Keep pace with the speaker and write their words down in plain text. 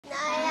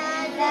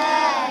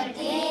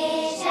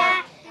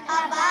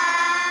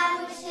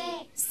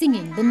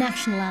the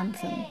national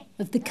anthem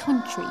of the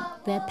country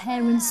their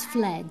parents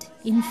fled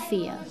in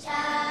fear.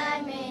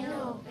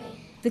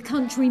 The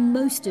country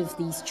most of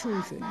these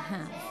children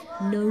have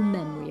no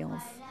memory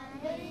of.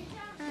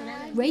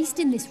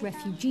 Raised in this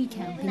refugee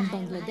camp in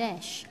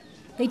Bangladesh,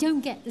 they don't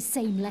get the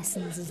same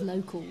lessons as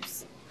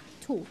locals,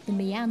 taught the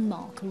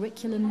Myanmar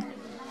curriculum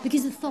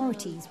because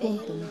authorities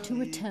want them to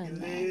return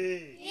there.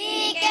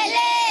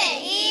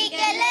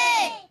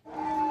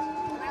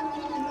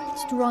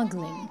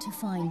 Struggling to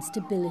find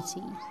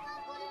stability.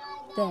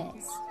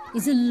 Theirs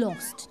is a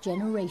lost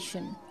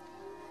generation.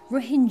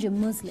 Rohingya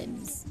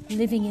Muslims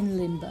living in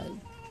limbo.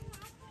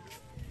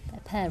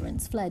 Their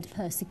parents fled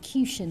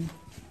persecution,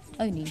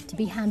 only to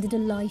be handed a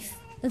life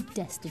of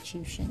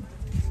destitution.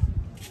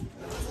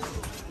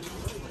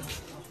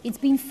 It's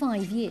been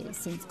 5 years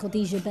since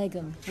Khadija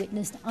Begum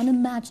witnessed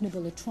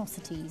unimaginable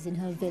atrocities in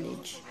her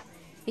village.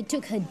 It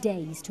took her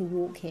days to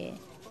walk here.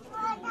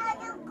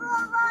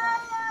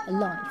 A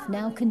life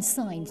now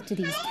consigned to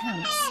these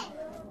camps.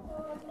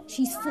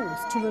 She's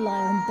forced to rely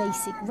on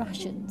basic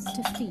rations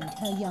to feed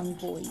her young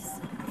boys.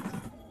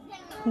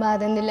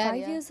 5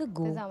 years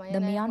ago, the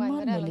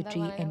Myanmar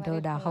military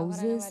entered our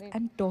houses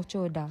and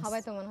tortured us.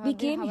 We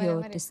came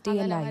here to stay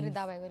alive.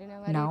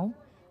 Now,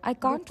 I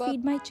can't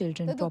feed my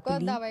children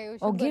properly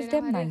or give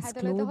them nice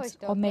clothes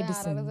or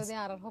medicines.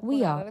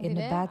 We are in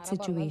a bad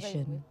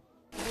situation.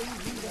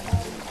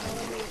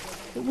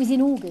 It was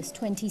in August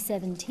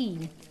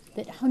 2017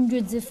 that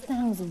hundreds of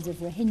thousands of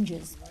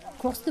Rohingyas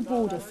crossed the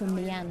border from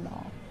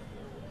Myanmar,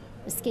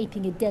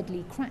 escaping a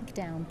deadly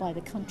crackdown by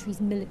the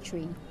country's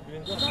military.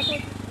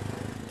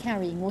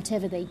 Carrying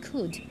whatever they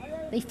could,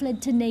 they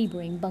fled to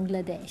neighbouring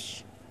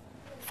Bangladesh.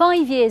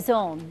 5 years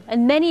on,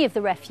 and many of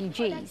the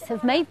refugees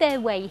have made their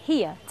way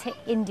here to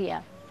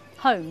India,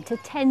 home to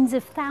tens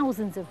of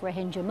thousands of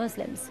Rohingya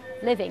Muslims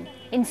living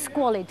in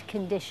squalid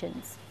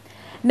conditions.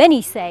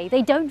 Many say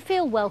they don't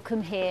feel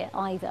welcome here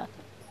either.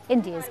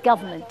 India's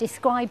government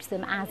describes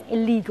them as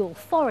illegal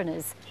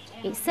foreigners.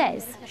 It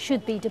says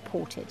should be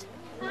deported.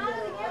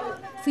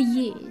 For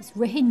years,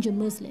 Rohingya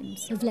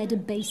Muslims have led a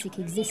basic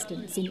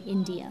existence in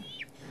India.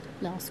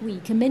 Last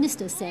week, a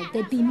minister said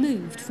they'd be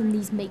moved from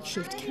these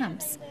makeshift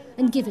camps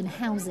and given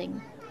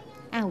housing.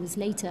 Hours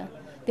later,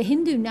 the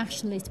Hindu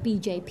nationalist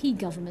BJP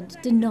government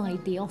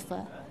denied the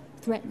offer,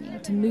 threatening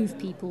to move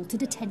people to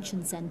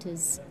detention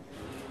centres.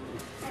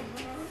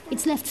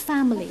 It's left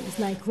families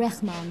like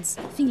Rehman's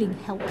feeling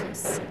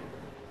helpless.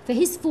 For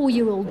his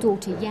 4-year-old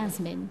daughter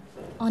Yasmin,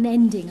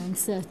 unending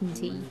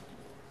uncertainty.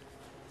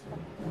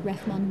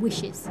 Rehman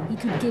wishes he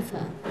could give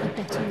her a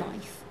better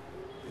life.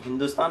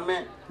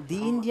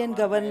 The Indian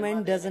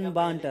government doesn't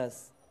want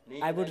us.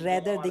 I would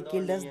rather they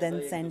killed us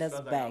than send us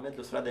back.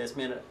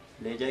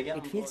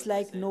 It feels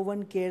like no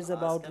one cares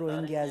about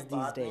Rohingyas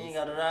these days.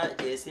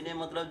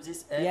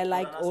 We are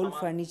like old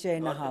furniture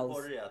in a house,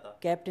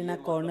 kept in a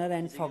corner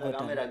and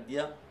forgotten.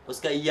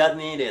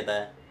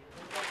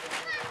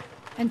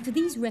 And for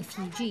these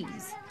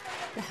refugees,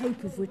 the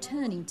hope of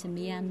returning to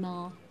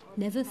Myanmar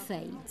never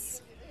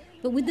fades.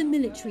 But with the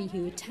military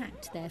who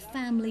attacked their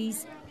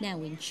families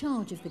now in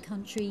charge of the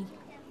country,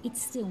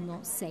 it's still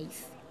not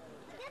safe.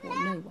 What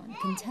no one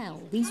can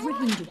tell these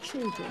Rohingya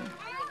children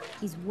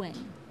is when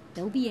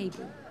they'll be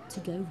able to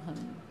go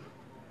home.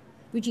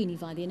 Rajini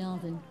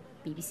Vaidyanathan,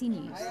 BBC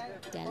News,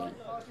 Delhi.